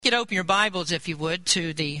could open your Bibles, if you would,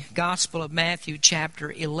 to the Gospel of Matthew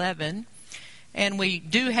chapter 11. And we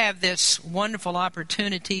do have this wonderful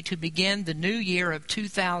opportunity to begin the new year of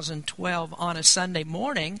 2012 on a Sunday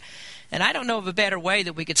morning. And I don't know of a better way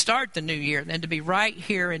that we could start the new year than to be right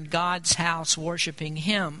here in God's house worshiping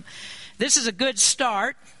Him. This is a good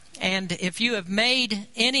start. And if you have made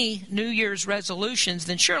any New Year's resolutions,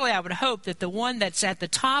 then surely I would hope that the one that's at the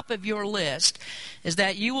top of your list is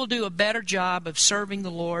that you will do a better job of serving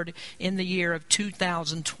the Lord in the year of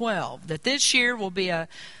 2012. That this year will be a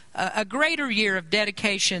greater year of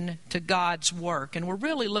dedication to God's work. And we're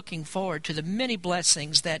really looking forward to the many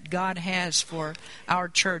blessings that God has for our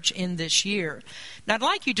church in this year. Now, I'd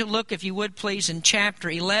like you to look, if you would please, in chapter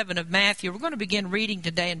 11 of Matthew. We're going to begin reading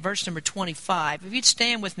today in verse number 25. If you'd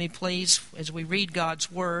stand with me, please, as we read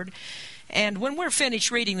God's Word. And when we're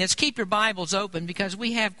finished reading this, keep your Bibles open because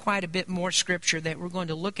we have quite a bit more Scripture that we're going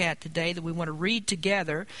to look at today that we want to read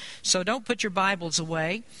together. So don't put your Bibles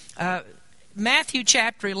away. Matthew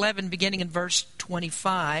chapter 11, beginning in verse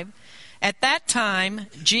 25. At that time,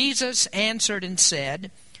 Jesus answered and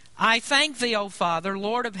said, I thank thee, O Father,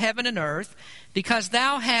 Lord of heaven and earth, because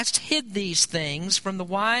thou hast hid these things from the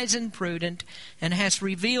wise and prudent, and hast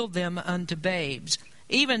revealed them unto babes.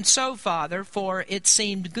 Even so, Father, for it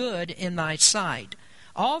seemed good in thy sight.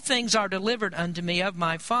 All things are delivered unto me of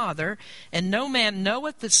my Father, and no man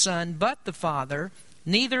knoweth the Son but the Father,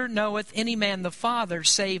 neither knoweth any man the Father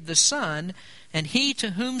save the Son, and he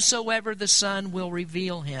to whomsoever the Son will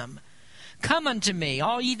reveal him. Come unto me,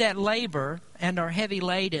 all ye that labor and are heavy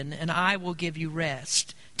laden, and I will give you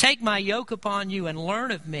rest. Take my yoke upon you, and learn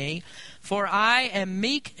of me, for I am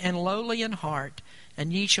meek and lowly in heart,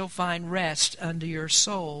 and ye shall find rest unto your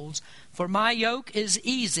souls. For my yoke is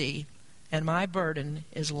easy, and my burden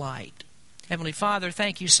is light. Heavenly Father,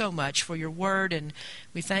 thank you so much for your word, and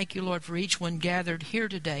we thank you, Lord, for each one gathered here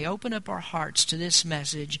today. Open up our hearts to this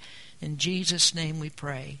message. In Jesus' name we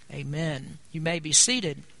pray. Amen. You may be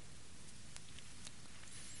seated.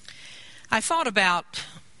 I thought about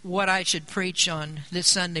what I should preach on this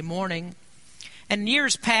Sunday morning, and in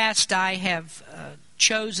years past I have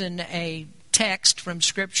chosen a text from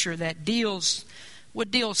Scripture that would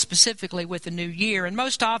deal specifically with the new year. And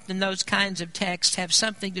most often those kinds of texts have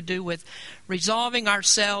something to do with resolving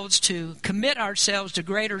ourselves to commit ourselves to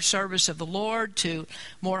greater service of the Lord, to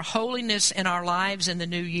more holiness in our lives in the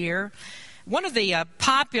new year. One of the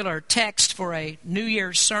popular texts for a New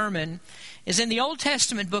Year's sermon is in the Old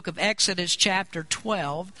Testament book of Exodus chapter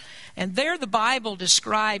 12. And there the Bible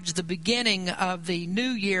describes the beginning of the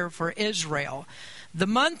new year for Israel. The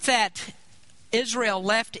month that Israel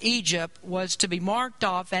left Egypt was to be marked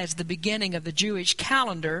off as the beginning of the Jewish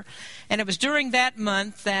calendar, and it was during that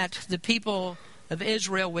month that the people of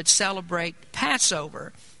Israel would celebrate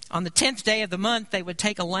Passover. On the 10th day of the month, they would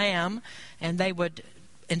take a lamb, and they would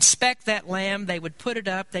inspect that lamb, they would put it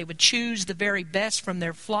up, they would choose the very best from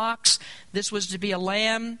their flocks. This was to be a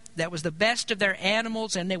lamb that was the best of their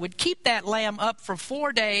animals, and they would keep that lamb up for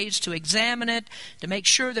 4 days to examine it, to make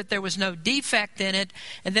sure that there was no defect in it.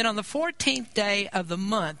 And then on the 14th day of the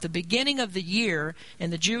month, the beginning of the year in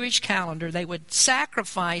the Jewish calendar, they would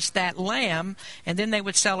sacrifice that lamb, and then they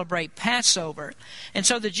would celebrate Passover. And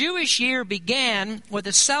so the Jewish year began with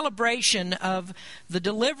a celebration of the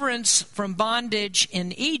deliverance from bondage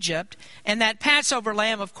in Egypt, and that Passover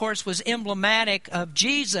lamb, of course, was emblematic of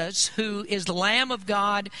Jesus, who is the Lamb of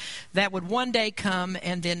God that would one day come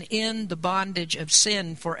and then end the bondage of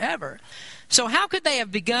sin forever. So how could they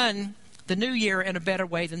have begun the new year in a better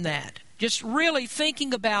way than that? Just really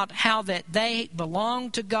thinking about how that they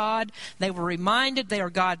belong to God. They were reminded they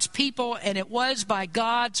are God's people, and it was by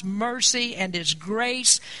God's mercy and His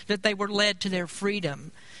grace that they were led to their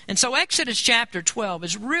freedom. And so Exodus chapter 12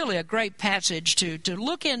 is really a great passage to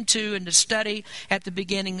look into and to study at the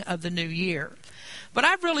beginning of the new year. But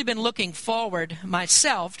I've really been looking forward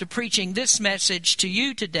myself to preaching this message to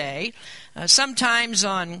you today. Sometimes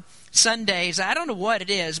on Sundays, I don't know what it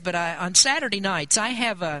is, but on Saturday nights I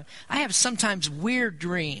have sometimes weird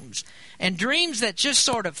dreams, and dreams that just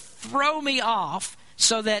sort of throw me off,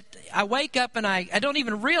 so that I wake up and I don't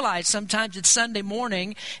even realize sometimes it's Sunday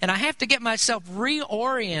morning, and I have to get myself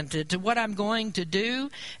reoriented to what I'm going to do.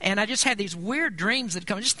 And I just have these weird dreams that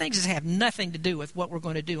come, just things that have nothing to do with what we're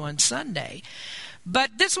going to do on Sunday.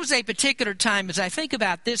 But this was a particular time, as I think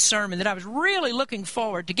about this sermon, that I was really looking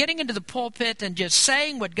forward to getting into the pulpit and just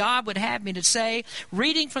saying what God would have me to say,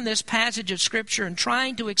 reading from this passage of Scripture and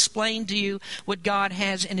trying to explain to you what God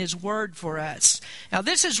has in His Word for us. Now,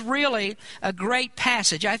 this is really a great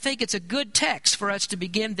passage. I think it's a good text for us to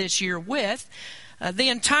begin this year with. The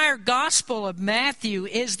entire Gospel of Matthew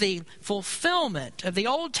is the fulfillment of the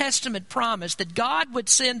Old Testament promise that God would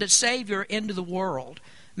send a Savior into the world.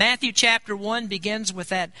 Matthew chapter 1 begins with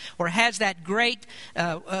that, or has that great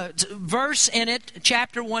verse in it,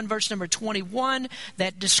 chapter 1, verse number 21,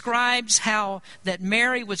 that describes how that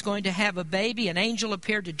Mary was going to have a baby. An angel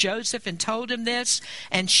appeared to Joseph and told him this,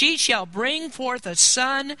 "And she shall bring forth a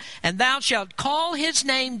son, and thou shalt call his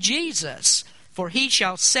name Jesus, for he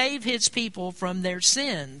shall save his people from their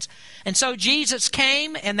sins." And so Jesus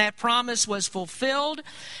came, and that promise was fulfilled.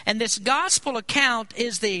 And this gospel account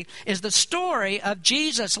is the story of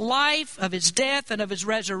Jesus' life, of his death, and of his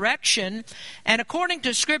resurrection. And according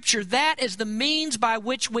to Scripture, that is the means by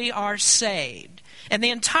which we are saved. And the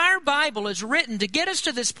entire Bible is written to get us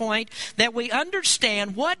to this point that we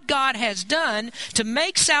understand what God has done to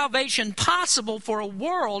make salvation possible for a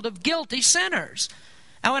world of guilty sinners.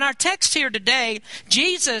 Now, in our text here today,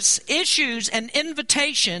 Jesus issues an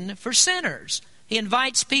invitation for sinners. He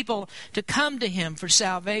invites people to come to him for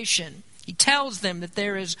salvation. He tells them that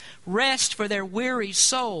there is rest for their weary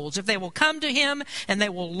souls. If they will come to him and they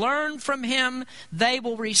will learn from him, they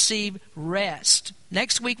will receive rest.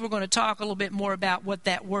 Next week we're going to talk a little bit more about what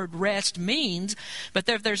that word rest means. But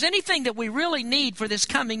if there's anything that we really need for this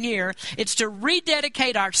coming year, it's to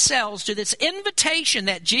rededicate ourselves to this invitation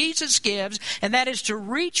that Jesus gives, and that is to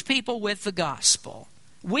reach people with the gospel.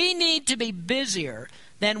 We need to be busier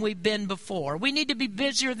than we've been before. We need to be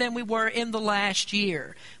busier than we were in the last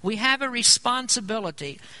year. We have a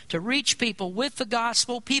responsibility to reach people with the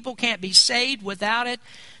gospel. People can't be saved without it,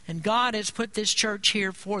 and God has put this church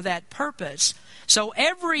here for that purpose. So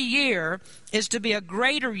every year is to be a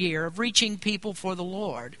greater year of reaching people for the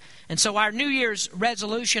Lord. And so our New Year's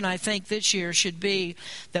resolution, I think, this year should be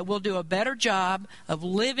that we'll do a better job of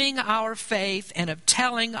living our faith and of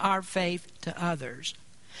telling our faith to others.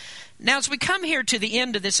 Now, as we come here to the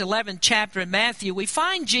end of this 11th chapter in Matthew, we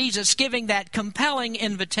find Jesus giving that compelling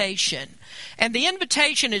invitation. And the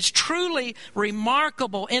invitation is truly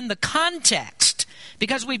remarkable in the context,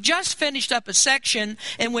 because we've just finished up a section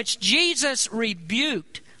in which Jesus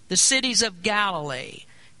rebuked the cities of Galilee,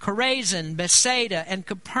 Chorazin, Bethsaida, and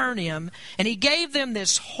Capernaum, and he gave them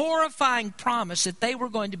this horrifying promise that they were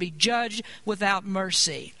going to be judged without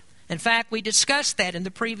mercy. In fact, we discussed that in the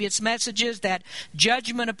previous messages, that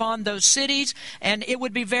judgment upon those cities, and it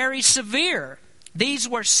would be very severe. These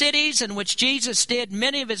were cities in which Jesus did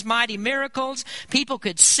many of his mighty miracles. People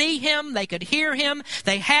could see him, they could hear him,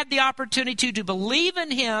 they had the opportunity to believe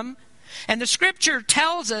in him. And the Scripture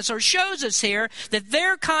tells us, or shows us here, that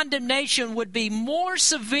their condemnation would be more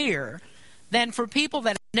severe than for people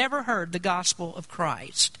that have never heard the gospel of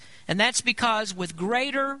Christ. And that's because with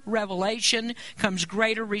greater revelation comes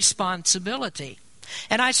greater responsibility.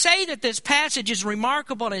 And I say that this passage is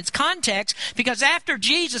remarkable in its context because after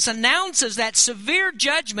Jesus announces that severe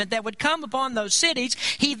judgment that would come upon those cities,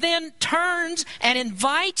 he then turns and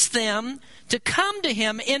invites them to come to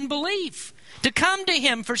him in belief, to come to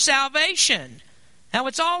him for salvation. Now,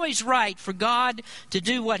 it's always right for God to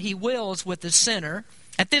do what he wills with the sinner.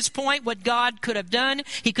 At this point, what God could have done,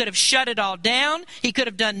 he could have shut it all down. He could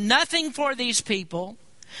have done nothing for these people.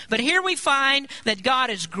 But here we find that God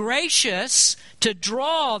is gracious to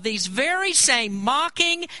draw these very same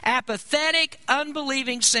mocking, apathetic,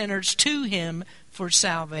 unbelieving sinners to him for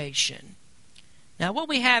salvation. Now, what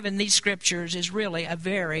we have in these scriptures is really a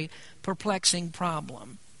very perplexing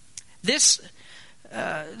problem. This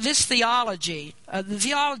theology, the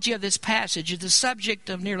theology of this passage, is the subject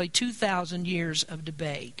of nearly 2,000 years of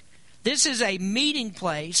debate. This is a meeting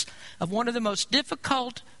place of one of the most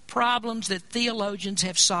difficult problems that theologians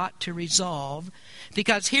have sought to resolve,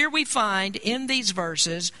 because here we find in these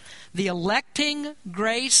verses the electing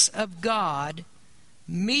grace of God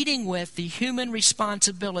meeting with the human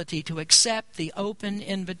responsibility to accept the open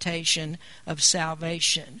invitation of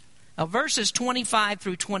salvation. Now, verses 25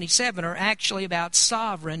 through 27 are actually about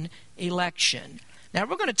sovereign election. Now,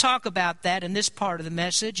 we're going to talk about that in this part of the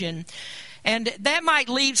message, and that might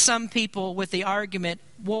leave some people with the argument,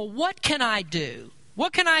 well, what can I do?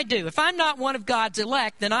 What can I do? If I'm not one of God's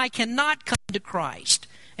elect, then I cannot come to Christ.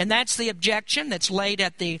 And that's the objection that's laid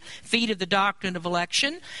at the feet of the doctrine of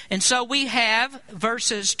election. And so we have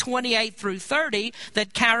verses 28 through 30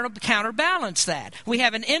 that counterbalance that. We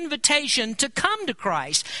have an invitation to come to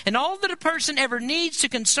Christ. And all that a person ever needs to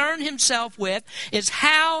concern himself with is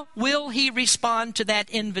how will he respond to that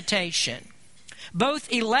invitation.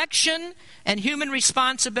 Both election and human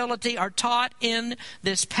responsibility are taught in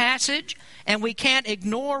this passage, and we can't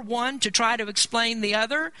ignore one to try to explain the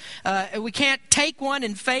other. We can't take one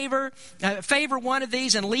and favor one of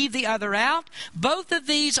these and leave the other out. Both of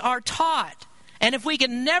these are taught, And if we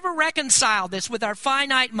can never reconcile this with our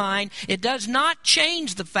finite mind, it does not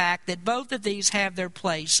change the fact that both of these have their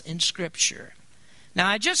place in Scripture. Now,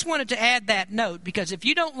 I just wanted to add that note, because if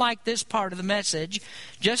you don't like this part of the message,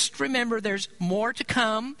 just remember there's more to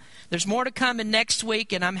come. There's more to come in next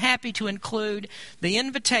week, and I'm happy to include the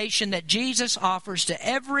invitation that Jesus offers to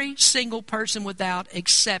every single person without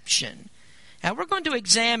exception. Now, we're going to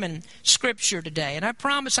examine Scripture today, and I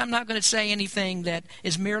promise I'm not going to say anything that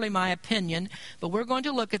is merely my opinion, but we're going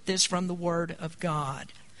to look at this from the Word of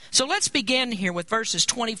God. So let's begin here with verses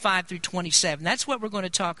 25 through 27. That's what we're going to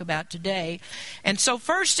talk about today. And so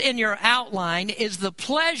first in your outline is the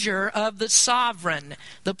pleasure of the sovereign.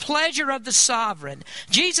 The pleasure of the sovereign.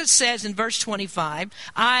 Jesus says in verse 25,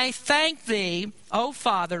 I thank thee, O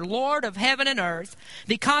Father, Lord of heaven and earth,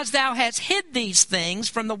 because thou hast hid these things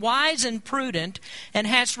from the wise and prudent, and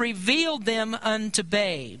hast revealed them unto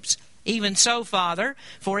babes. Even so, Father,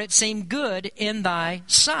 for it seemed good in thy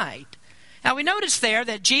sight. Now we notice there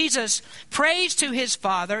that Jesus prays to his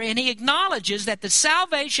Father, and he acknowledges that the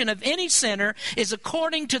salvation of any sinner is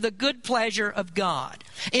according to the good pleasure of God.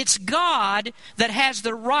 It's God that has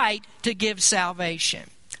the right to give salvation.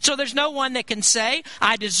 So there's no one that can say,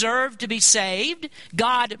 I deserve to be saved.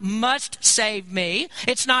 God must save me.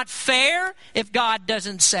 It's not fair if God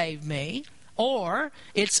doesn't save me. Or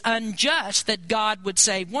it's unjust that God would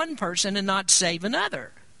save one person and not save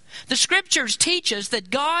another. The Scriptures teach us that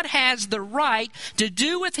God has the right to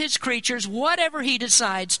do with his creatures whatever he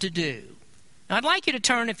decides to do. Now, I'd like you to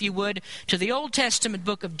turn, if you would, to the Old Testament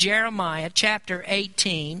book of Jeremiah, chapter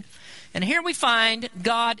 18. And here we find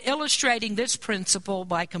God illustrating this principle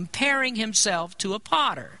by comparing himself to a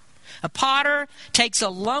potter. A potter takes a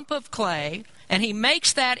lump of clay, and he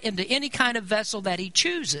makes that into any kind of vessel that he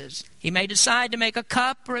chooses. He may decide to make a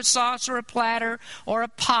cup or a saucer or a platter or a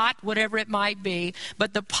pot, whatever it might be.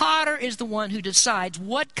 But the potter is the one who decides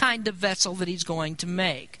what kind of vessel that he's going to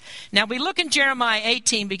make. Now we look in Jeremiah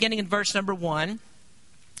 18, beginning in verse number 1.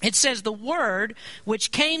 It says, the word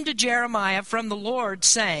which came to Jeremiah from the Lord,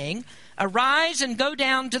 saying, Arise and go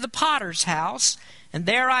down to the potter's house, and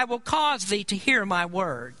there I will cause thee to hear my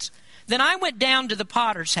words. Then I went down to the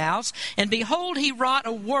potter's house, and behold, he wrought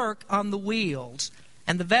a work on the wheels.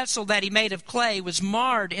 And the vessel that he made of clay was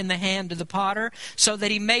marred in the hand of the potter, so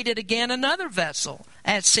that he made it again another vessel,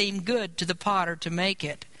 as seemed good to the potter to make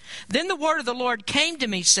it. Then the word of the Lord came to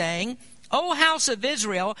me, saying, O house of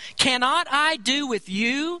Israel, cannot I do with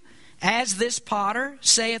you as this potter,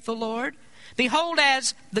 saith the Lord? Behold,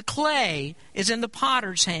 as the clay is in the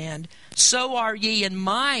potter's hand, so are ye in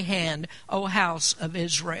my hand, O house of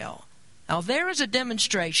Israel. Now, there is a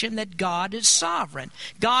demonstration that God is sovereign.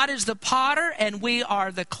 God is the potter, and we are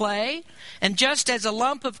the clay. And just as a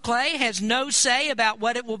lump of clay has no say about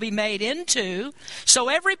what it will be made into, so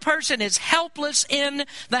every person is helpless in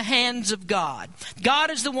the hands of God. God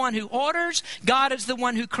is the one who orders. God is the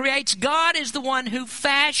one who creates. God is the one who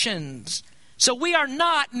fashions. So we are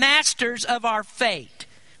not masters of our fate.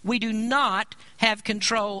 We do not have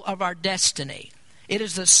control of our destiny. It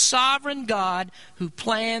is the sovereign God who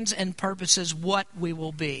plans and purposes what we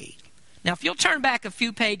will be. Now, if you'll turn back a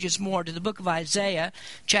few pages more to the book of Isaiah,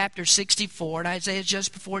 chapter 64, and Isaiah is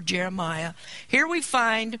just before Jeremiah, here we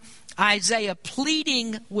find Isaiah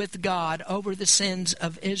pleading with God over the sins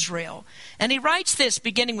of Israel. And he writes this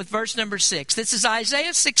beginning with verse number 6. This is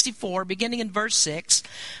Isaiah 64, beginning in verse 6.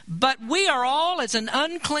 But we are all as an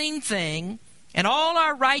unclean thing, and all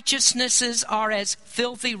our righteousnesses are as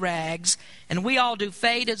filthy rags, and we all do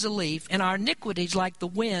fade as a leaf, and our iniquities like the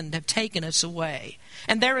wind have taken us away.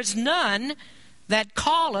 And there is none that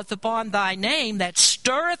calleth upon thy name, that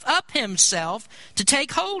stirreth up himself to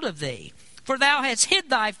take hold of thee. For thou hast hid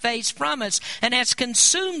thy face from us, and hast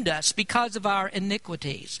consumed us because of our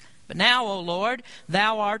iniquities. But now, O Lord,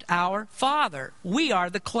 thou art our Father. We are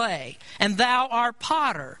the clay, and thou art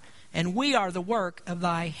potter, and we are the work of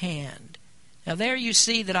thy hand. Now there you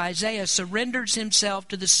see that Isaiah surrenders himself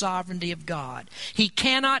to the sovereignty of God. He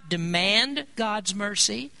cannot demand God's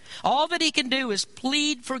mercy. All that he can do is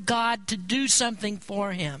plead for God to do something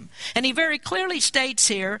for him. And he very clearly states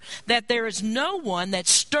here that there is no one that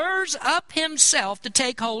stirs up himself to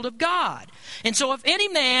take hold of God. And so if any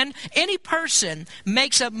man, any person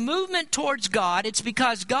makes a movement towards God, it's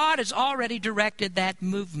because God has already directed that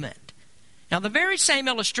movement. Now, the very same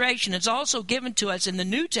illustration is also given to us in the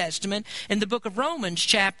New Testament in the book of Romans,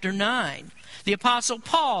 chapter 9. The Apostle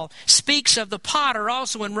Paul speaks of the potter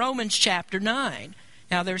also in Romans, chapter 9.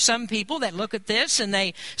 Now, there are some people that look at this and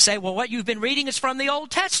they say, well, what you've been reading is from the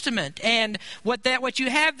Old Testament. And what you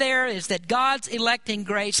have there is that God's electing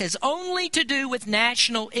grace has only to do with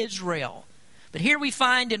national Israel. But here we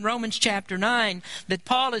find in Romans chapter 9 that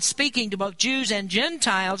Paul is speaking to both Jews and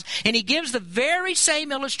Gentiles, and he gives the very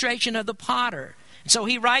same illustration of the potter. So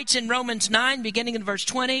he writes in Romans 9, beginning in verse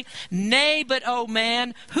 20, "Nay, but, O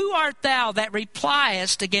man, who art thou that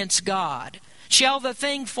repliest against God? Shall the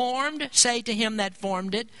thing formed say to him that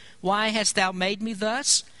formed it, Why hast thou made me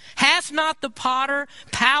thus? Hath not the potter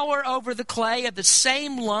power over the clay of the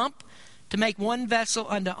same lump to make one vessel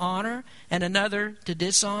unto honor and another to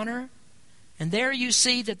dishonor?" And there you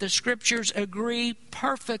see that the Scriptures agree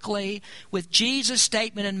perfectly with Jesus'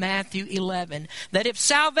 statement in Matthew 11, that if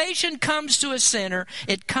salvation comes to a sinner,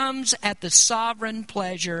 it comes at the sovereign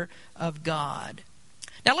pleasure of God.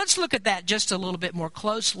 Now let's look at that just a little bit more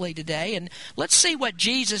closely today, and let's see what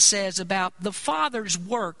Jesus says about the Father's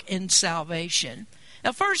work in salvation.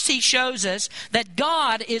 Now first he shows us that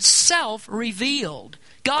God is self-revealed.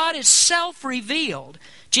 God is self-revealed.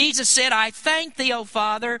 Jesus said, "I thank thee, O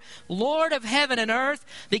Father, Lord of heaven and earth,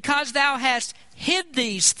 because thou hast hid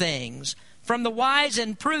these things from the wise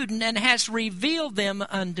and prudent, and hast revealed them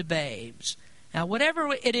unto babes." Now,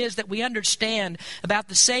 whatever it is that we understand about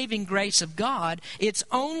the saving grace of God, it's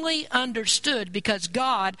only understood because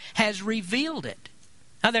God has revealed it.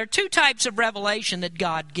 Now, there are two types of revelation that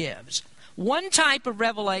God gives. One type of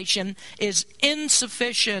revelation is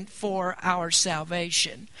insufficient for our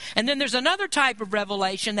salvation. And then there's another type of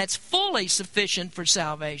revelation that's fully sufficient for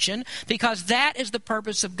salvation, because that is the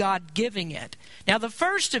purpose of God giving it. Now, the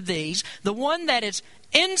first of these, the one that is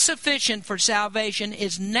insufficient for salvation,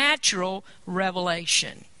 is natural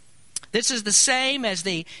revelation. This is the same as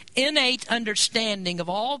the innate understanding of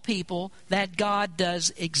all people that God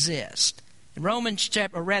does exist. In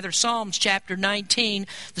Psalms chapter 19,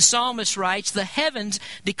 the psalmist writes, "The heavens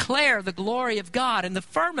declare the glory of God, and the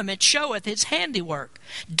firmament showeth his handiwork.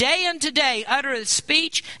 Day unto day uttereth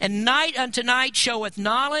speech, and night unto night showeth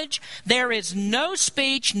knowledge. There is no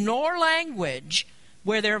speech nor language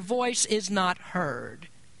where their voice is not heard."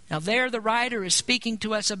 Now there the writer is speaking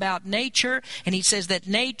to us about nature, and he says that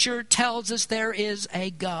nature tells us there is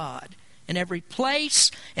a God. In every place,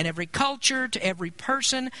 in every culture, to every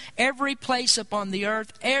person, every place upon the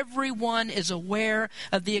earth, everyone is aware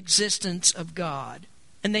of the existence of God.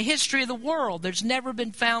 In the history of the world, there's never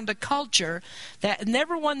been found a culture,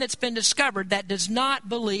 never one that's been discovered, that does not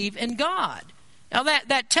believe in God. Now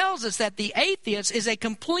that tells us that the atheist is a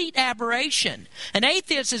complete aberration. An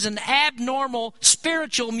atheist is an abnormal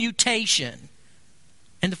spiritual mutation.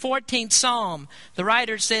 In the 14th Psalm, the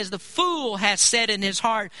writer says, "The fool hath said in his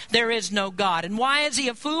heart, there is no God." And why is he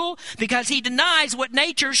a fool? Because he denies what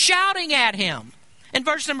nature's shouting at him. In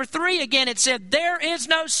verse number 3 again, it said, "There is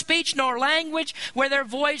no speech nor language where their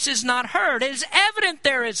voice is not heard." It is evident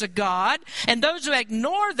there is a God, and those who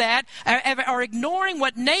ignore that are ignoring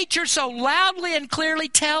what nature so loudly and clearly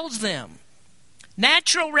tells them.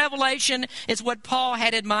 Natural revelation is what Paul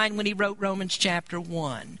had in mind when he wrote Romans chapter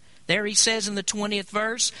 1. There he says in the 20th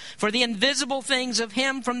verse, "For the invisible things of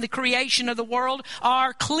him from the creation of the world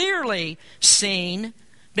are clearly seen,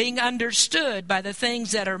 being understood by the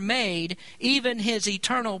things that are made, even his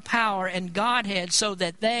eternal power and Godhead, so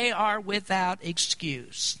that they are without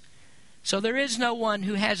excuse." So there is no one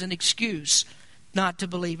who has an excuse not to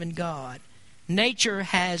believe in God. Nature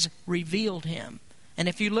has revealed him. And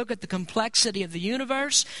if you look at the complexity of the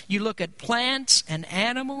universe, you look at plants and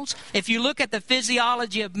animals, if you look at the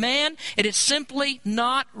physiology of man, it is simply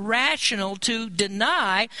not rational to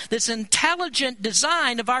deny this intelligent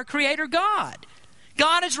design of our Creator God.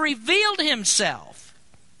 God has revealed himself.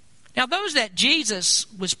 Now, those that Jesus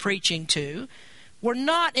was preaching to were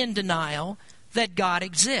not in denial that God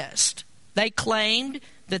exists. They claimed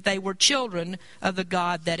that they were children of the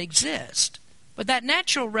God that exists. But that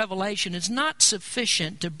natural revelation is not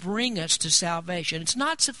sufficient to bring us to salvation. It's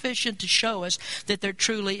not sufficient to show us that there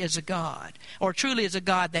truly is a God, or truly is a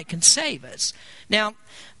God that can save us. Now,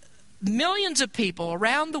 millions of people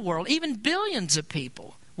around the world, even billions of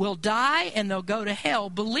people, will die and they'll go to hell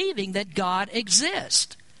believing that God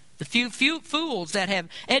exists. The few fools that have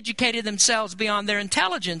educated themselves beyond their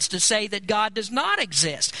intelligence to say that God does not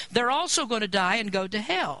exist, they're also going to die and go to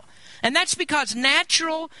hell. And that's because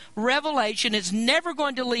natural revelation is never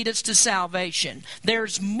going to lead us to salvation.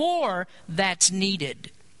 There's more that's needed.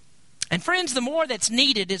 And friends, the more that's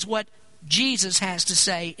needed is what Jesus has to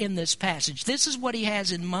say in this passage. This is what he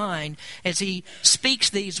has in mind as he speaks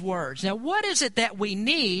these words. Now, what is it that we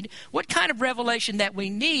need? What kind of revelation do we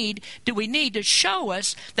need to show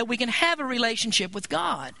us that we can have a relationship with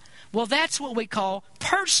God? Well, that's what we call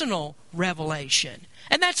personal revelation.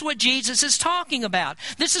 And that's what Jesus is talking about.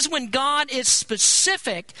 This is when God is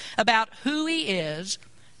specific about who he is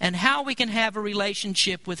and how we can have a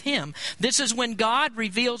relationship with Him. This is when God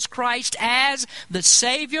reveals Christ as the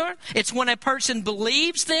Savior. It's when a person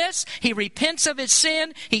believes this, he repents of his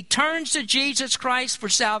sin, he turns to Jesus Christ for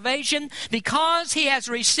salvation because he has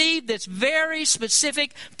received this very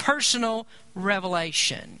specific personal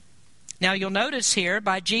revelation. Now you'll notice here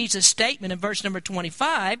by Jesus' statement in verse number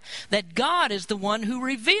 25 that God is the one who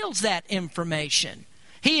reveals that information.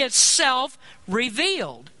 He is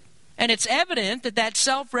self-revealed. And it's evident that that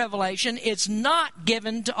self-revelation is not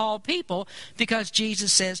given to all people because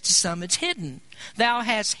Jesus says to some it's hidden. Thou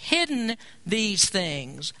hast hidden these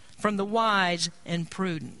things from the wise and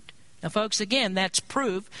prudent. Now, folks, again, that's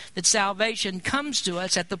proof that salvation comes to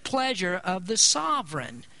us at the pleasure of the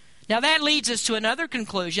sovereign. Now, that leads us to another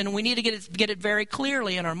conclusion, and we need to get it very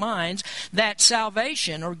clearly in our minds, that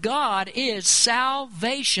salvation, or God, is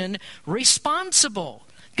salvation responsible.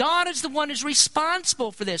 God is the one who's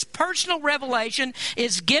responsible for this. Personal revelation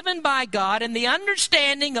is given by God, and the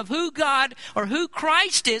understanding of who God or who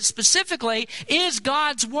Christ is specifically is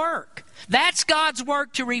God's work. That's God's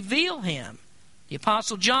work to reveal Him. The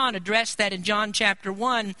Apostle John addressed that in John chapter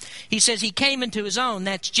 1. He says he came into his own,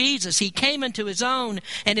 that's Jesus. He came into his own,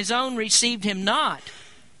 and his own received him not.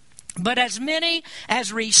 But as many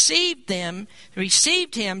as received him,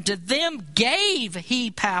 to them gave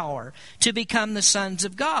he power to become the sons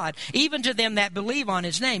of God, even to them that believe on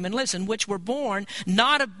his name. And listen, which were born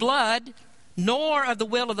not of blood, nor of the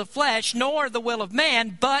will of the flesh, nor of the will of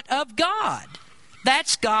man, but of God.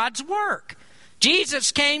 That's God's work.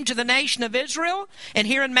 Jesus came to the nation of Israel, and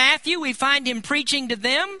here in Matthew we find him preaching to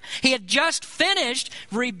them. He had just finished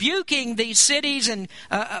rebuking these cities, and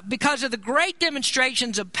because of the great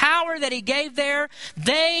demonstrations of power that he gave there,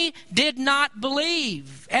 they did not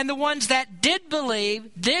believe. And the ones that did believe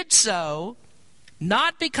did so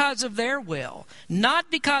not because of their will, not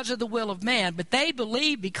because of the will of man, but they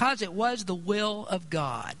believed because it was the will of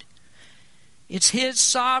God. It's His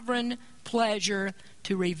sovereign pleasure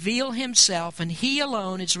to reveal Himself, and He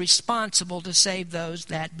alone is responsible to save those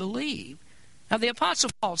that believe. Now the Apostle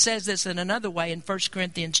Paul says this in another way in 1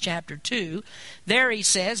 Corinthians chapter 2. There he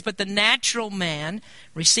says, "But the natural man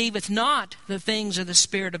receiveth not the things of the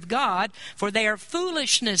Spirit of God, for they are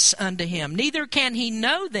foolishness unto him. Neither can he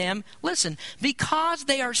know them," listen, "because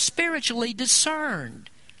they are spiritually discerned."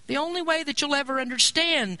 The only way that you'll ever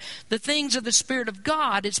understand the things of the Spirit of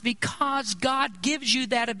God is because God gives you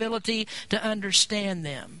that ability to understand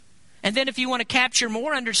them. And then if you want to capture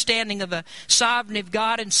more understanding of the sovereignty of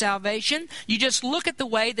God and salvation, you just look at the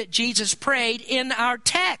way that Jesus prayed in our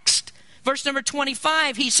text. Verse number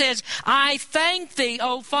 25, he says, "I thank thee,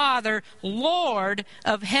 O Father, Lord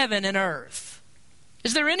of heaven and earth."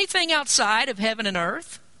 Is there anything outside of heaven and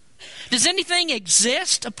earth? Does anything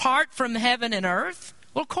exist apart from heaven and earth?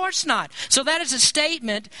 Well, of course not. So that is a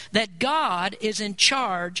statement that God is in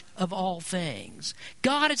charge of all things.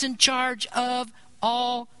 God is in charge of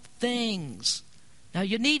all things. Now,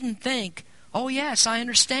 you needn't think, oh yes, I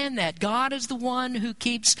understand that. God is the one who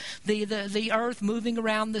keeps the earth moving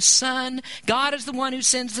around the sun. God is the one who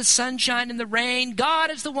sends the sunshine and the rain.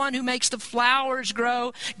 God is the one who makes the flowers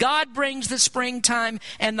grow. God brings the springtime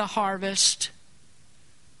and the harvest.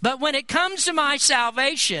 But when it comes to my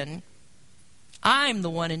salvation, I'm the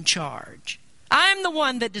one in charge. I'm the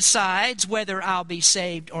one that decides whether I'll be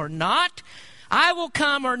saved or not. I will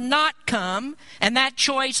come or not come, and that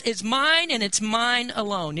choice is mine, and it's mine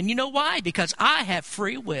alone. And you know why? Because I have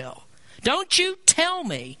free will. Don't you tell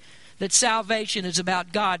me that salvation is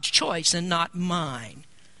about God's choice and not mine.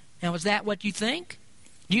 Now, is that what you think?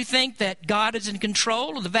 You think that God is in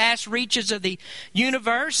control of the vast reaches of the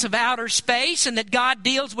universe, of outer space, and that God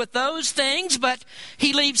deals with those things, but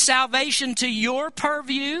He leaves salvation to your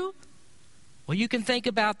purview? Well, you can think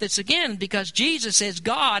about this again, because Jesus says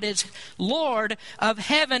God is Lord of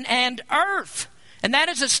heaven and earth. And that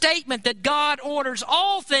is a statement that God orders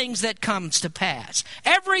all things that comes to pass.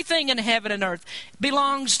 Everything in heaven and earth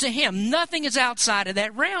belongs to Him. Nothing is outside of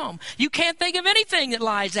that realm. You can't think of anything that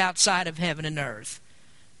lies outside of heaven and earth.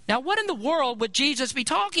 Now, what in the world would Jesus be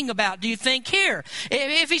talking about, do you think, here?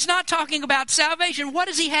 If He's not talking about salvation, what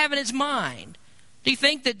does He have in His mind? Do you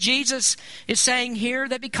think that Jesus is saying here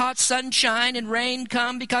that because sunshine and rain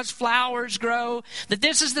come, because flowers grow, that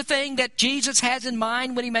this is the thing that Jesus has in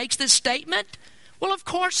mind when He makes this statement? Well, of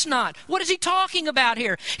course not. What is He talking about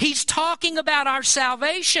here? He's talking about our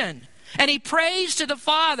salvation. And He prays to the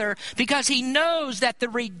Father because He knows that the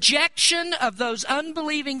rejection of those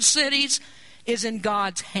unbelieving cities is in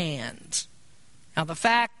God's hands. Now, the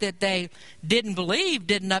fact that they didn't believe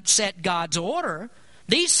didn't upset God's order.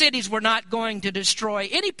 These cities were not going to destroy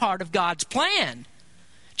any part of God's plan.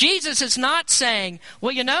 Jesus is not saying,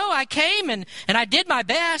 well, I came and I did my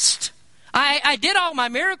best. I did all my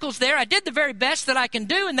miracles there. I did the very best that I can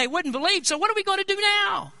do, and they wouldn't believe. So what are we going to do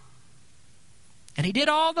now? And he did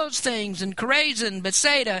all those things in Chorazin,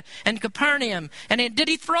 Bethsaida, and Capernaum. And did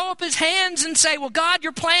he throw up his hands and say, well, God,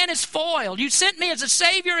 your plan is foiled. You sent me as a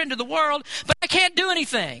Savior into the world, but I can't do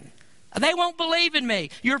anything. They won't believe in me.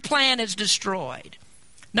 Your plan is destroyed.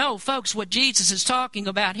 No, folks, what Jesus is talking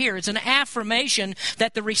about here is an affirmation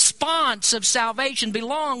that the response of salvation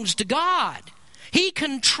belongs to God. He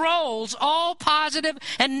controls all positive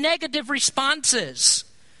and negative responses.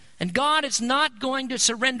 And God is not going to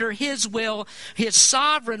surrender His will, His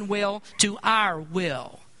sovereign will, to our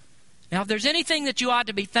will. Now, if there's anything that you ought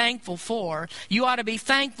to be thankful for, you ought to be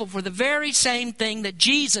thankful for the very same thing that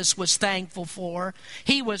Jesus was thankful for.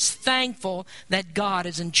 He was thankful that God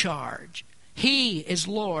is in charge. He is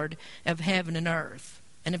Lord of heaven and earth.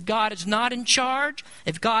 And if God is not in charge,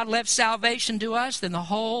 if God left salvation to us, then the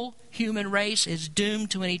whole human race is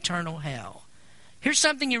doomed to an eternal hell. Here's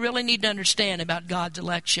something you really need to understand about God's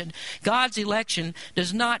election. God's election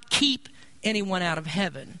does not keep anyone out of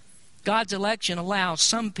heaven. God's election allows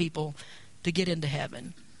some people to get into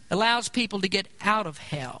heaven, allows people to get out of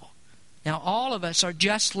hell. Now, all of us are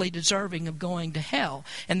justly deserving of going to hell,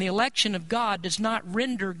 and the election of God does not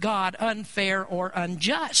render God unfair or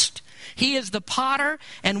unjust. He is the potter,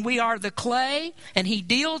 and we are the clay, and He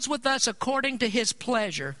deals with us according to His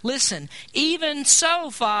pleasure. Listen, even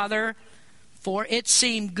so, Father, for it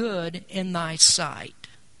seemed good in thy sight.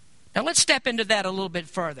 Now let's step into that a little bit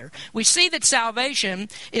further. We see that salvation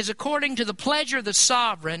is according to the pleasure of the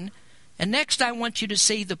sovereign, and next I want you to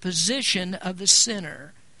see the position of the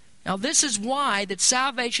sinner. Now this is why that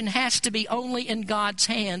salvation has to be only in God's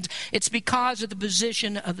hands. It's because of the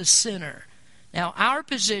position of the sinner. Now our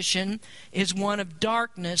position is one of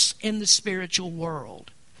darkness in the spiritual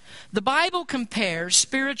world. The Bible compares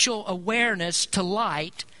spiritual awareness to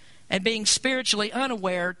light, and being spiritually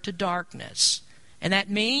unaware to darkness. And that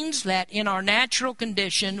means that in our natural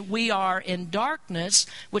condition, we are in darkness,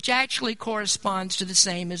 which actually corresponds to the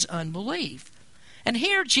same as unbelief. And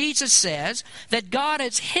here Jesus says that God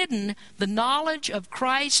has hidden the knowledge of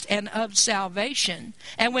Christ and of salvation.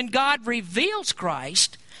 And when God reveals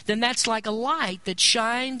Christ, then that's like a light that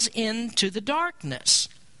shines into the darkness.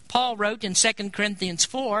 Paul wrote in 2 Corinthians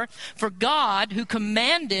 4, for God, who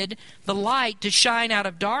commanded the light to shine out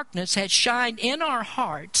of darkness, has shined in our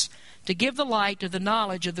hearts to give the light of the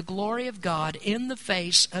knowledge of the glory of God in the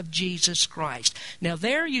face of Jesus Christ. Now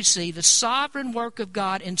there you see the sovereign work of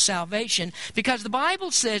God in salvation, because the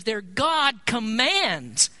Bible says there God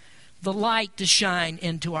commands the light to shine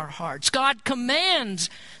into our hearts. God commands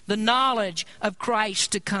the knowledge of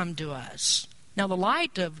Christ to come to us. Now the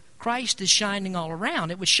light of Christ is shining all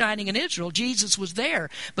around. It was shining in Israel. Jesus was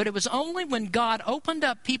there. But it was only when God opened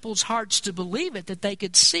up people's hearts to believe it that they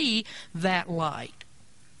could see that light.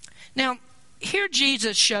 Now, here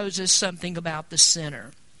Jesus shows us something about the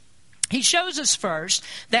sinner. He shows us first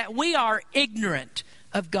that we are ignorant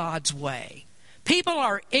of God's way. People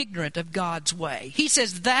are ignorant of God's way. He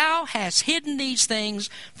says, thou hast hidden these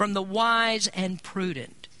things from the wise and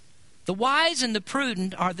prudent. The wise and the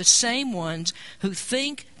prudent are the same ones who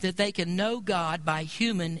think that they can know God by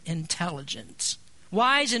human intelligence.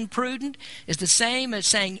 Wise and prudent is the same as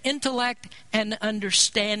saying intellect and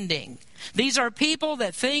understanding. These are people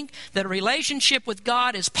that think that a relationship with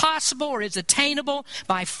God is possible or is attainable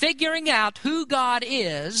by figuring out who God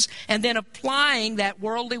is and then applying that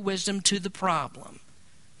worldly wisdom to the problem.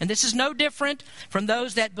 And this is no different from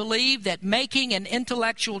those that believe that making an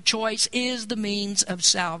intellectual choice is the means of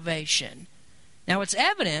salvation. Now, it's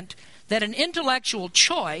evident that an intellectual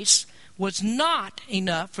choice was not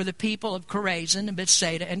enough for the people of Chorazin and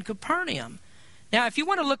Bethsaida and Capernaum. Now, if you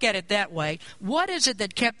want to look at it that way, what is it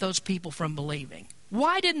that kept those people from believing?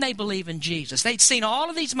 Why didn't they believe in Jesus? They'd seen all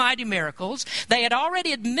of these mighty miracles. They had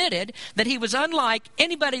already admitted that He was unlike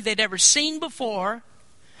anybody they'd ever seen before.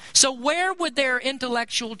 So where would their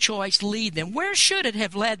intellectual choice lead them? Where should it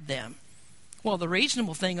have led them? Well, the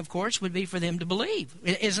reasonable thing, of course, would be for them to believe.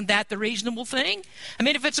 Isn't that the reasonable thing? I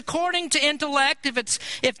mean, if it's according to intellect,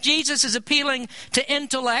 if Jesus is appealing to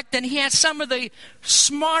intellect, then He has some of the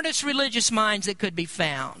smartest religious minds that could be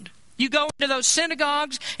found. You go into those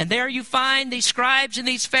synagogues, and there you find these scribes and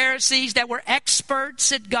these Pharisees that were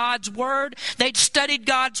experts at God's Word. They'd studied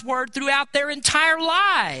God's Word throughout their entire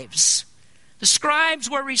lives. The scribes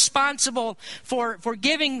were responsible for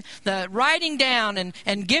giving the writing down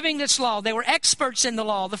and giving this law. They were experts in the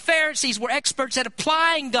law. The Pharisees were experts at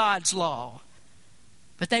applying God's law.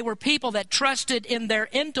 But they were people that trusted in their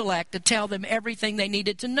intellect to tell them everything they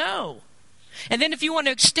needed to know. And then if you want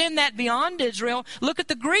to extend that beyond Israel, look at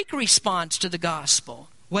the Greek response to the gospel.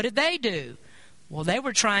 What did they do? Well, they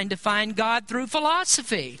were trying to find God through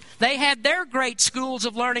philosophy. They had their great schools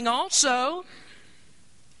of learning also.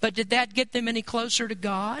 But did that get them any closer to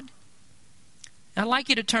God? I'd like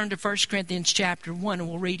you to turn to 1 Corinthians chapter 1, and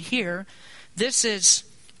we'll read here. This is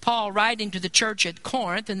Paul writing to the church at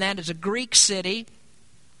Corinth, and that is a Greek city.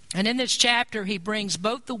 And in this chapter, he brings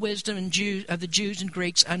both the wisdom of the Jews and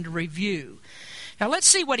Greeks under review. Now let's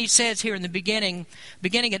see what he says here in the beginning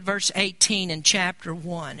at verse 18 in chapter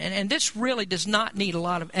 1. And this really does not need a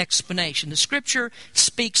lot of explanation. The Scripture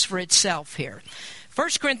speaks for itself here. 1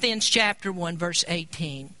 Corinthians chapter 1, verse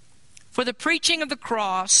 18. For the preaching of the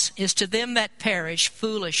cross is to them that perish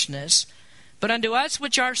foolishness, but unto us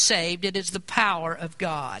which are saved it is the power of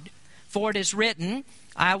God. For it is written,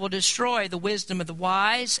 I will destroy the wisdom of the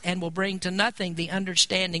wise, and will bring to nothing the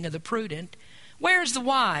understanding of the prudent. Where is the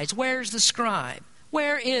wise? Where is the scribe?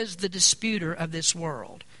 Where is the disputer of this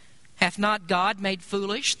world? Hath not God made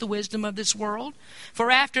foolish the wisdom of this world?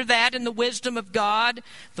 For after that, in the wisdom of God,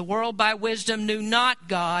 the world by wisdom knew not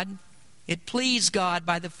God. It pleased God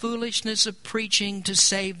by the foolishness of preaching to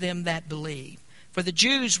save them that believe. For the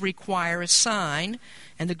Jews require a sign,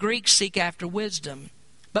 and the Greeks seek after wisdom.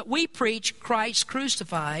 But we preach Christ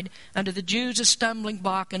crucified, unto the Jews a stumbling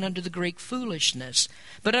block, and unto the Greek foolishness.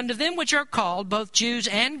 But unto them which are called, both Jews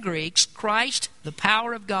and Greeks, Christ the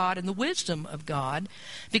power of God and the wisdom of God,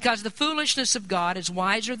 because the foolishness of God is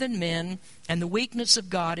wiser than men, and the weakness of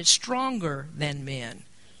God is stronger than men.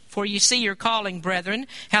 For ye see your calling, brethren,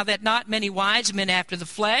 how that not many wise men after the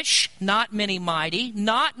flesh, not many mighty,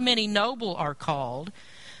 not many noble are called.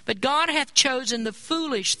 But God hath chosen the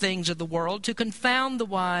foolish things of the world to confound the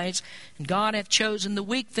wise, and God hath chosen the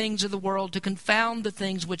weak things of the world to confound the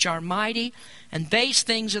things which are mighty, and base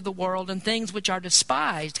things of the world, and things which are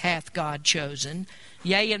despised hath God chosen,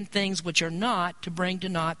 yea, and things which are not, to bring to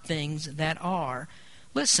naught things that are.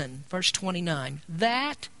 Listen, verse 29,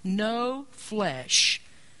 that no flesh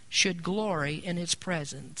should glory in his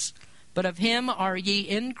presence. But of him are ye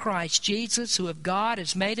in Christ Jesus, who of God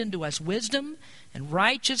is made unto us wisdom, and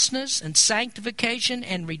righteousness, and sanctification,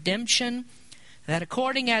 and redemption, that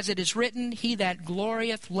according as it is written, he that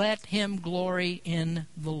glorieth, let him glory in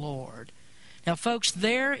the Lord. Now, folks,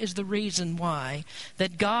 there is the reason why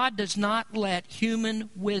that God does not let human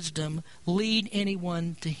wisdom lead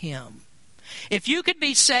anyone to him. If you could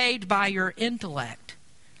be saved by your intellect,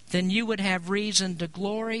 then you would have reason to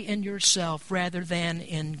glory in yourself rather than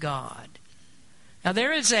in God. Now,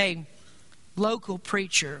 there is a local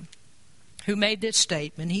preacher who made this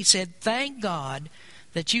statement. He said, thank God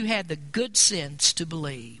that you had the good sense to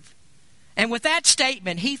believe. And with that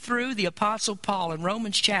statement, he threw the Apostle Paul in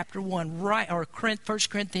Romans chapter 1, or 1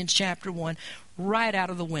 Corinthians chapter 1, right out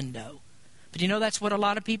of the window. But you know, that's what a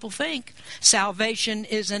lot of people think. Salvation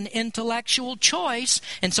is an intellectual choice,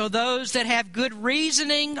 and so those that have good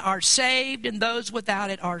reasoning are saved, and those without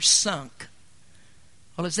it are sunk.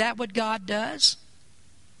 Well, is that what God does?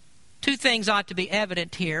 Two things ought to be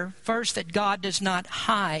evident here. First, that God does not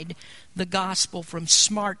hide the gospel from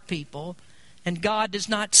smart people, and God does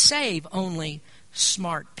not save only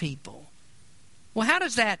smart people. Well, how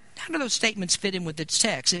do those statements fit in with its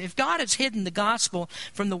text? If God has hidden the gospel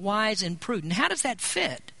from the wise and prudent, how does that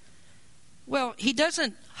fit? Well, he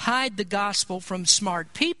doesn't hide the gospel from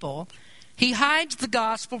smart people. He hides the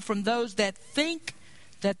gospel from those that think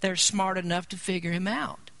that they're smart enough to figure him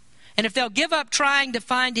out. And if they'll give up trying to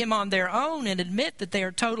find him on their own and admit that they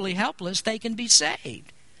are totally helpless, they can be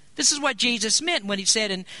saved. This is what Jesus meant when he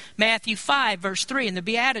said in Matthew 5, verse 3, in the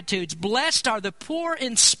Beatitudes, blessed are the poor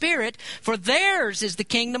in spirit, for theirs is the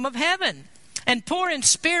kingdom of heaven. And poor in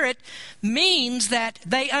spirit means that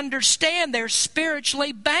they understand they're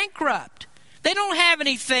spiritually bankrupt. They don't have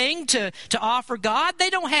anything to offer God. They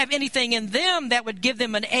don't have anything in them that would give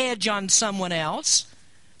them an edge on someone else.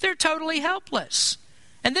 They're totally helpless.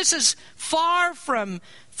 And this is far from,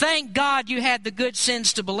 thank God you had the good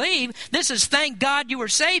sense to believe. This is, thank God you were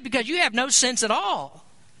saved, because you have no sense at all.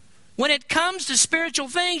 When it comes to spiritual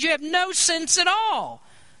things, you have no sense at all.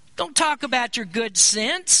 Don't talk about your good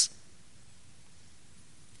sense.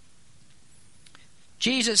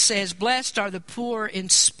 Jesus says, blessed are the poor in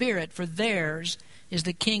spirit, for theirs is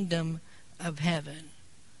the kingdom of heaven.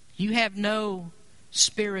 You have no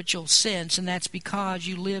spiritual sense, and that's because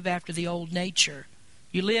you live after the old nature.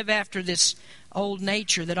 You live after this old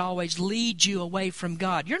nature that always leads you away from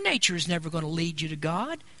God. Your nature is never going to lead you to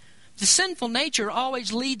God. The sinful nature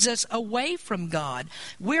always leads us away from God.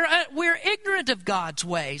 We're ignorant of God's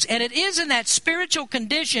ways. And it is in that spiritual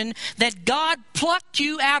condition that God plucked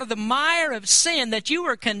you out of the mire of sin that you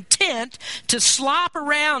were content to slop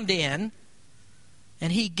around in.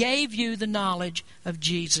 And He gave you the knowledge of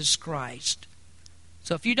Jesus Christ.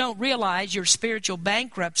 So if you don't realize your spiritual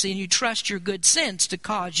bankruptcy and you trust your good sense to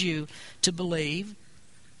cause you to believe,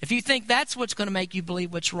 if you think that's what's going to make you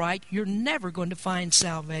believe what's right, you're never going to find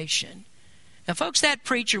salvation. Now, folks, that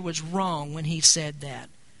preacher was wrong when he said that.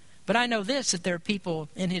 But I know this, that there are people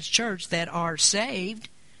in his church that are saved.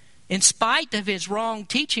 In spite of his wrong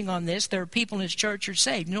teaching on this, there are people in his church who are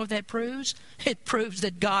saved. You know what that proves? It proves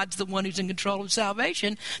that God's the one who's in control of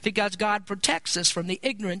salvation, because God protects us from the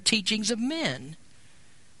ignorant teachings of men.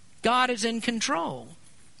 God is in control.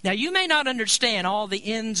 Now, you may not understand all the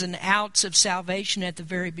ins and outs of salvation at the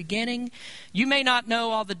very beginning. You may not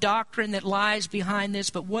know all the doctrine that lies behind this,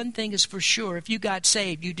 but one thing is for sure. If you got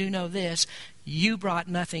saved, you do know this: you brought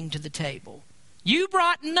nothing to the table. You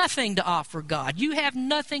brought nothing to offer God. You have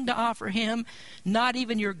nothing to offer Him, not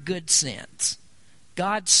even your good sense.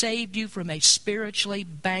 God saved you from a spiritually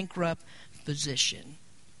bankrupt position.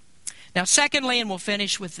 Now, secondly, and we'll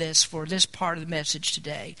finish with this for this part of the message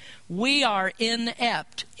today, we are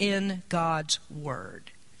inept in God's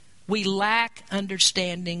Word. We lack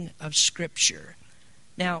understanding of Scripture.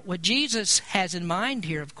 Now, what Jesus has in mind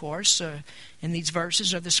here, of course, in these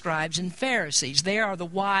verses are the scribes and Pharisees. They are the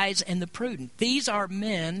wise and the prudent. These are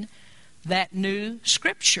men that knew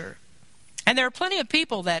Scripture. And there are plenty of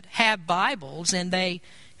people that have Bibles and they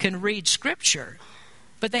can read Scripture,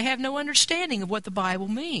 but they have no understanding of what the Bible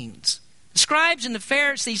means. The scribes and the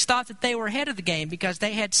Pharisees thought that they were ahead of the game because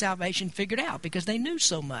they had salvation figured out, because they knew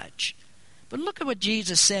so much. But look at what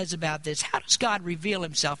Jesus says about this. How does God reveal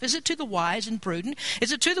Himself? Is it to the wise and prudent?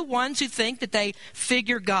 Is it to the ones who think that they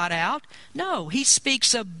figure God out? No, He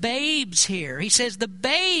speaks of babes here. He says the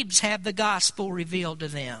babes have the gospel revealed to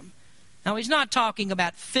them. Now, He's not talking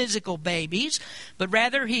about physical babies, but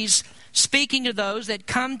rather He's speaking to those that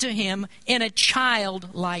come to Him in a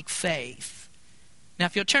childlike faith. Now,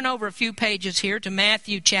 if you'll turn over a few pages here to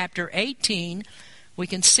Matthew chapter 18, we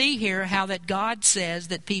can see here how that God says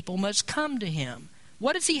that people must come to Him.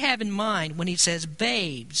 What does He have in mind when He says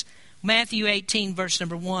babes? Matthew 18, verse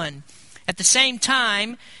number 1. At the same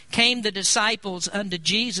time came the disciples unto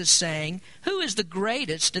Jesus, saying, Who is the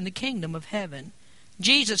greatest in the kingdom of heaven?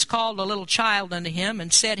 Jesus called a little child unto Him,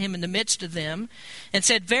 and set him in the midst of them, and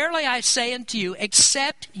said, Verily I say unto you,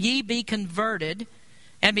 except ye be converted,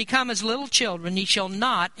 and become as little children, ye shall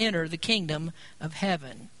not enter the kingdom of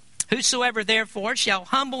heaven. Whosoever therefore shall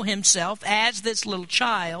humble himself as this little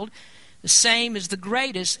child, the same is the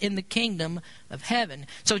greatest in the kingdom of heaven.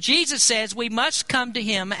 So Jesus says we must come to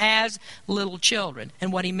Him as little children.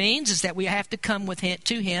 And what He means is that we have to come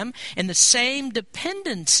to Him in the same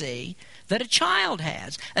dependency that a child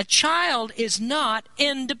has. A child is not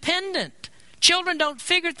independent. Children don't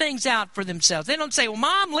figure things out for themselves. They don't say, well,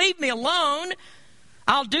 Mom, leave me alone.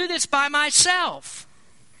 I'll do this by myself.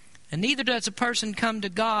 And neither does a person come to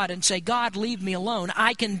God and say, God, leave me alone.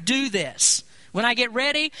 I can do this. When I get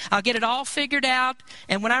ready, I'll get it all figured out.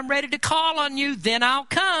 And when I'm ready to call on you, then I'll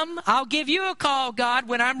come. I'll give you a call, God,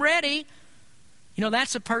 when I'm ready. You know,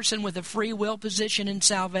 that's a person with a free will position in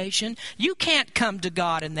salvation. You can't come to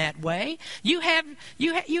God in that way. You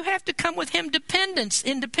have to come with Him independence,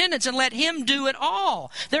 and let Him do it all.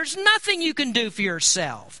 There's nothing you can do for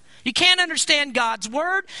yourself. You can't understand God's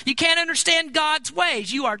Word. You can't understand God's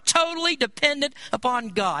ways. You are totally dependent upon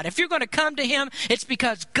God. If you're going to come to Him, it's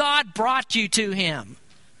because God brought you to Him.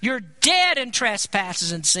 You're dead in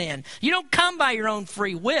trespasses and sin. You don't come by your own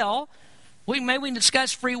free will. Maybe we can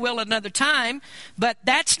discuss free will another time, but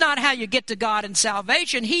that's not how you get to God in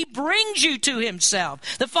salvation. He brings you to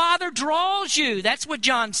Himself. The Father draws you. That's what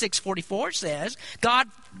John 6:44 says. God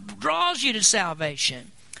draws you to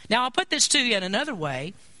salvation. Now, I'll put this to you in another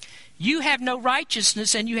way. You have no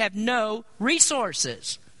righteousness and you have no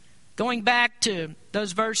resources. Going back to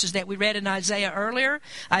those verses that we read in Isaiah earlier,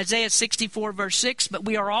 Isaiah 64 verse 6, but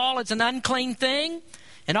we are all as an unclean thing,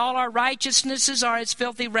 and all our righteousnesses are as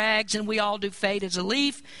filthy rags, and we all do fade as a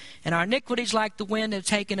leaf, and our iniquities like the wind have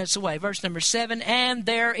taken us away. Verse number 7, and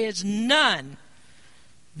there is none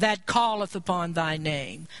that calleth upon thy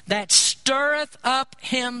name, that stirreth up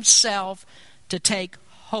himself to take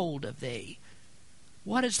hold of thee.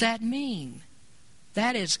 What does that mean?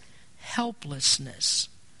 That is helplessness.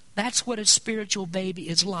 That's what a spiritual baby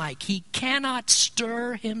is like. He cannot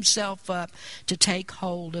stir himself up to take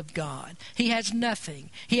hold of God. He has nothing.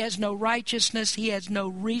 He has no righteousness. He has no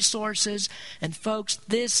resources. And folks,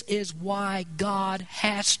 this is why God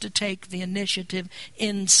has to take the initiative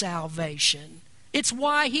in salvation. It's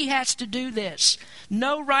why he has to do this.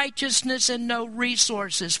 No righteousness and no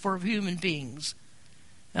resources for human beings.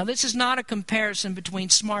 Now, this is not a comparison between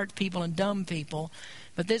smart people and dumb people,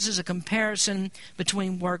 but this is a comparison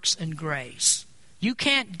between works and grace. You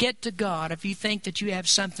can't get to God if you think that you have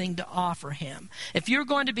something to offer him. If you're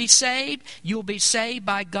going to be saved, you'll be saved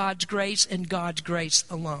by God's grace and God's grace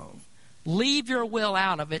alone. Leave your will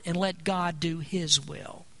out of it and let God do his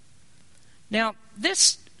will. Now,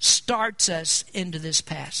 this starts us into this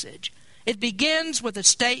passage. It begins with a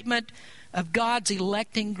statement of God's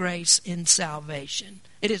electing grace in salvation.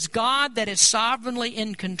 It is God that is sovereignly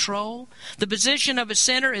in control. The position of a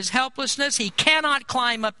sinner is helplessness. He cannot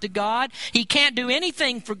climb up to God. He can't do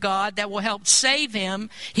anything for God that will help save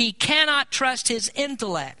him. He cannot trust his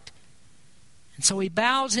intellect. And so he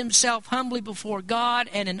bows himself humbly before God,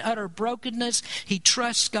 and in utter brokenness, he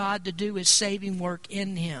trusts God to do his saving work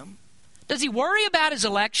in him. Does he worry about his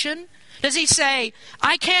election? Does he say,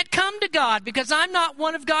 I can't come to God because I'm not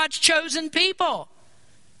one of God's chosen people?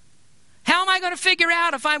 How am I going to figure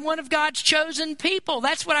out if I'm one of God's chosen people?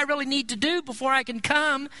 That's what I really need to do before I can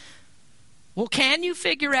come. Well, can you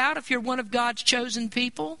figure out if you're one of God's chosen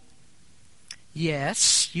people?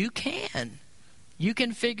 Yes, you can. You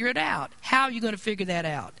can figure it out. How are you going to figure that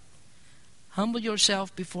out? Humble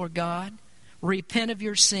yourself before God. Repent of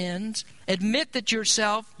your sins. Admit that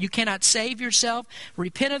you cannot save yourself.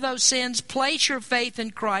 Repent of those sins. Place your faith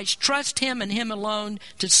in Christ. Trust him and him alone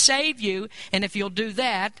to save you. And if you'll do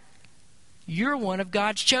that, you're one of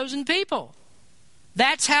God's chosen people.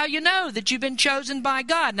 That's how you know that you've been chosen by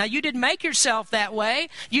God. Now, you didn't make yourself that way.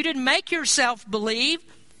 You didn't make yourself believe,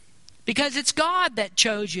 because it's God that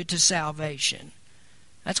chose you to salvation.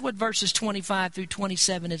 That's what verses 25 through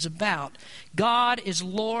 27 is about. God is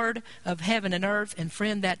Lord of heaven and earth, and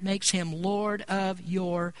friend, that makes him Lord of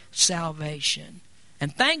your salvation.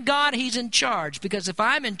 And thank God he's in charge, because if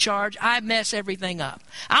I'm in charge, I mess everything up.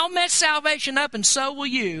 I'll mess salvation up, and so will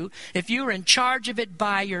you if you're in charge of it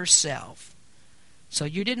by yourself. So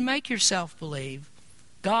you didn't make yourself believe.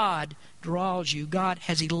 God draws you. God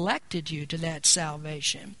has elected you to that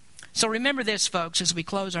salvation. So remember this, folks, as we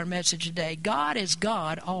close our message today. God is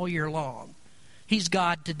God all year long. He's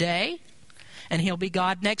God today, and he'll be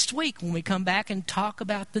God next week when we come back and talk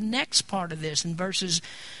about the next part of this in verses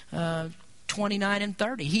 29 and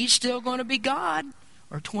 30. He's still going to be God.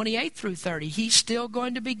 Or 28 through 30. He's still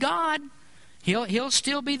going to be God. He'll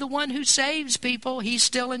still be the one who saves people. He's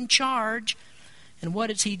still in charge. And what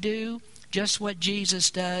does he do? Just what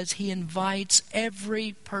Jesus does. He invites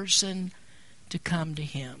every person to come to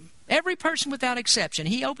him. Every person without exception.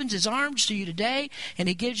 He opens his arms to you today, and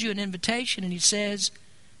he gives you an invitation, and he says,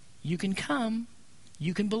 you can come.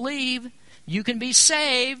 You can believe. You can be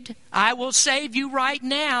saved. I will save you right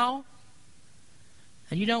now.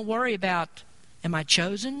 And you don't worry about, am I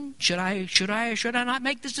chosen? Should I not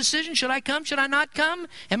make this decision? Should I come? Should I not come?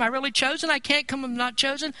 Am I really chosen? I can't come. I'm not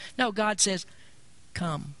chosen. No, God says,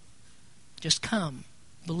 come. Just come.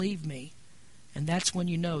 Believe me. And that's when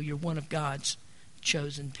you know you're one of God's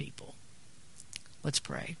chosen people. Let's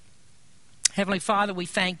pray. Heavenly Father, we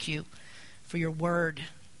thank you for your word.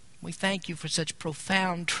 We thank you for such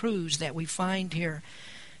profound truths that we find here.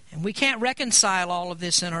 And we can't reconcile all of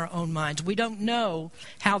this in our own minds. We don't know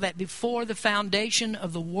how that before the foundation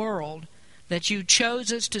of the world that you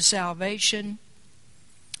chose us to salvation.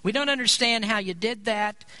 We don't understand how you did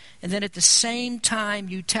that. And then at the same time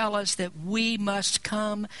you tell us that we must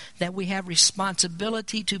come, that we have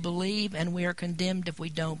responsibility to believe, and we are condemned if we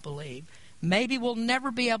don't believe. Maybe we'll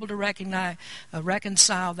never be able to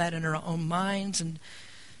reconcile that in our own minds, and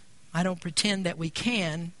I don't pretend that we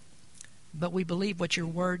can. But we believe what your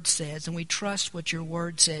word says, and we trust what your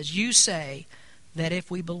word says. You say that if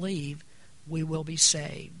we believe, we will be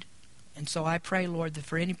saved. And so I pray, Lord, that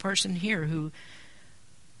for any person here who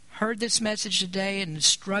heard this message today and is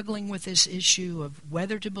struggling with this issue of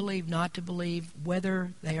whether to believe, not to believe,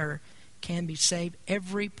 whether they can be saved,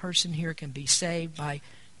 every person here can be saved by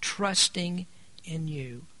trusting in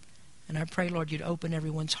you. And I pray, Lord, you'd open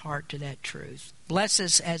everyone's heart to that truth. Bless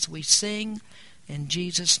us as we sing. In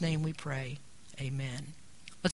Jesus' name we pray. Amen.